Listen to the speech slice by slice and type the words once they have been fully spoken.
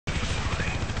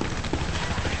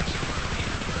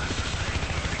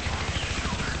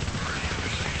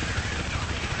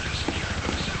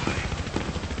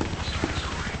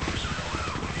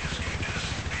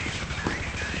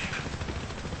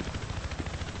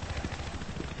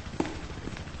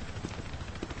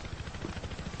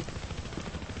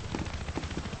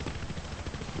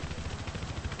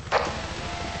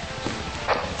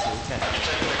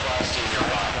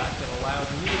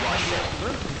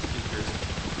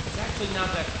actually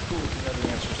not that cool to know the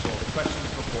answers to all the questions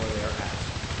before they are asked.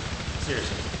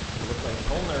 Seriously, you look like a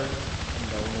total nerd, and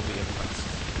no one will be impressed.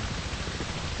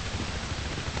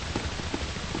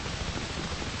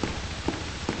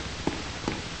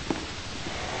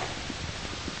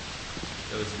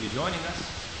 Those of you joining us,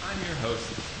 I'm your host,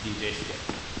 DJ Skip,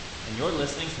 and you're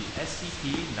listening to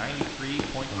SCP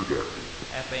 93.1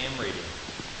 FAM radio.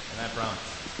 And I promise,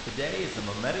 today is the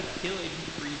Memetic Kill Agent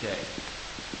Free Day.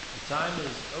 The time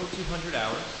is 0200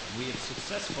 hours, and we have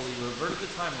successfully reverted the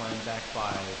timeline back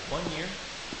by 1 year,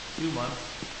 2 months,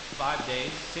 5 days,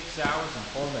 6 hours, and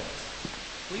 4 minutes.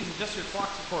 Please adjust your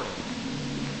clocks accordingly.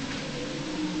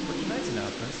 For tonight's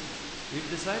announcements, we've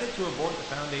decided to abort the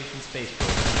Foundation space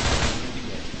program and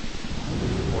begin.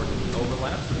 Reporting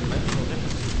overlaps or dimensional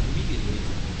differences immediately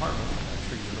to the Department of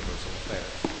Extra-Universal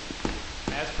Affairs.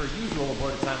 As per usual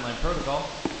aborted timeline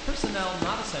protocol, personnel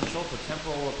not essential for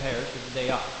temporal repairs get the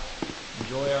day off.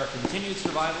 Enjoy our continued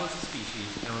survival as a species,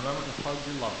 and remember to hug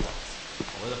your loved ones,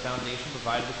 or the Foundation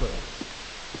provided equipment.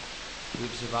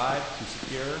 We've survived to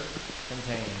secure,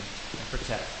 contain, and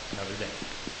protect another day.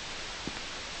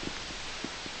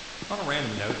 On a random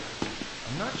note,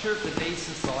 I'm not sure if the days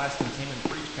since the last containment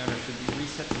breach counter should be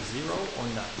reset to 0 or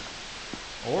not.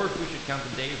 Or if we should count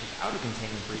the days without a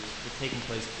containment breach that have taken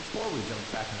place before we jumped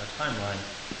back in our timeline.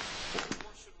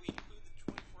 Or should we include the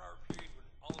 24-hour period when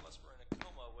all of us were in a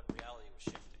coma when reality was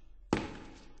shifting?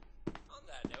 On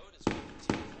that note, as we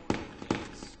continue forward in the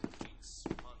days, weeks,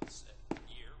 months, and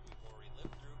year we've already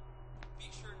lived through,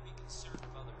 be sure to be considerate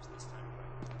of others this time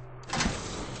around.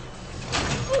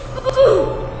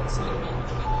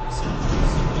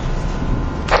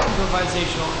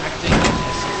 Improvisational acting in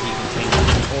SCP containment,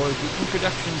 or the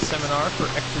introduction seminar for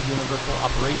extra-universal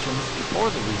operations before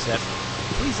the reset,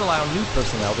 please allow new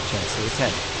personnel the chance to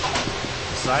attend.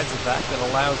 Besides the fact that it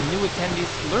allows new attendees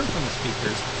to learn from the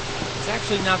speakers, it's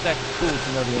actually not that cool to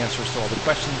know the answers to all the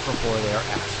questions before they are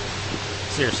asked.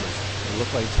 Seriously, you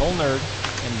look like a total nerd,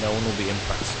 and no one will be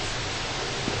impressed.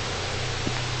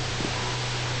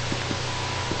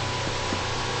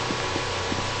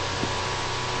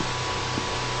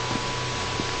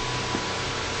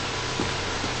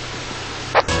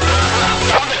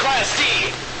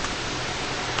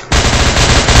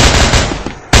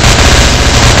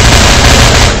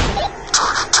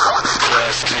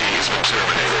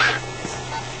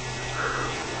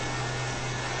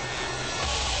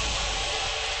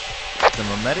 The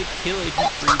Memetic Kill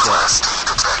Agent Free Day.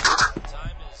 The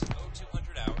time is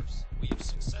 0200 hours. We have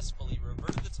successfully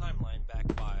reverted the timeline back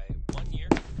by 1 year,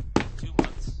 2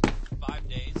 months, 5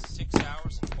 days, 6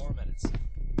 hours, and 4 minutes.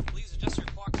 Please adjust your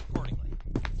clocks accordingly.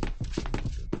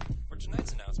 For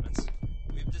tonight's announcements,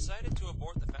 we've decided to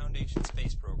abort the Foundation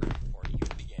space program before it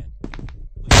even began.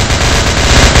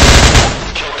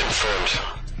 Kill confirmed.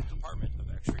 To the Department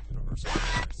of Extra-Universal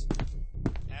Affairs.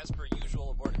 As per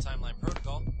usual aborted timeline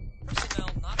protocol, personnel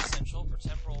not essential for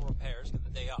temporal repairs get the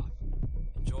day off.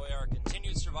 Enjoy our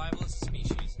continued survival as a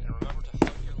species, and remember to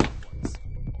hug your loved ones,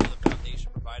 or the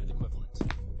Foundation provided equivalent.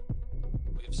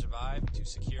 We've survived to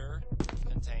secure,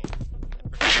 contain,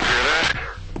 and Did protect. you hear that?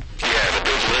 Yeah, the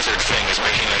big lizard thing is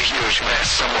making a huge mess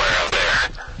somewhere out there.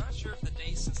 I'm not sure if the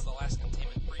days since the last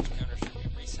containment breach counter should be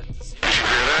reset to 0. Did you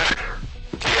hear that?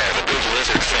 Yeah, the big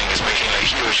lizard thing is making a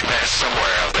huge mess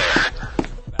somewhere out there.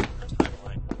 Back in our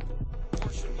timeline. Or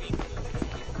should we include the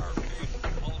 24-hour period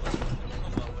when all of us were in a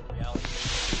coma when reality was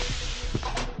shifting?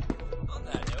 On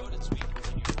that note, as we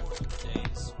continue forward with the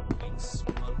days, weeks,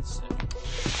 months, and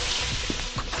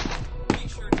be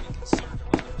sure to be considerate of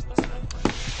others this time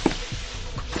around.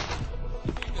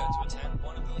 If you got to attend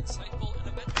one of the insightful and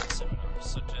eventful seminars,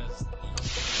 such as the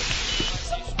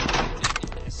Improvisation Acting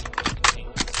in SCP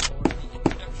Containment, or the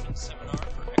Introduction Seminar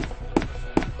for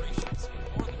Extra-Universal Operations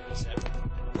before the reset,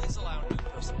 please allow new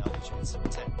personnel the chance to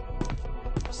attend.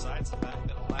 Besides the fact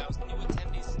that it allows new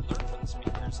attendees to learn from the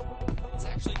speakers, it's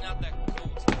actually not that cool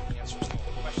to know the answers to all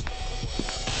the questions before.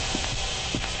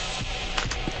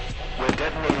 We're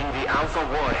detonating the Alpha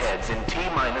warheads in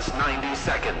T-minus 90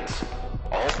 seconds.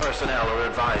 All personnel are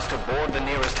advised to board the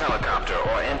nearest helicopter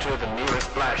or enter the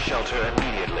nearest blast shelter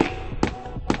immediately.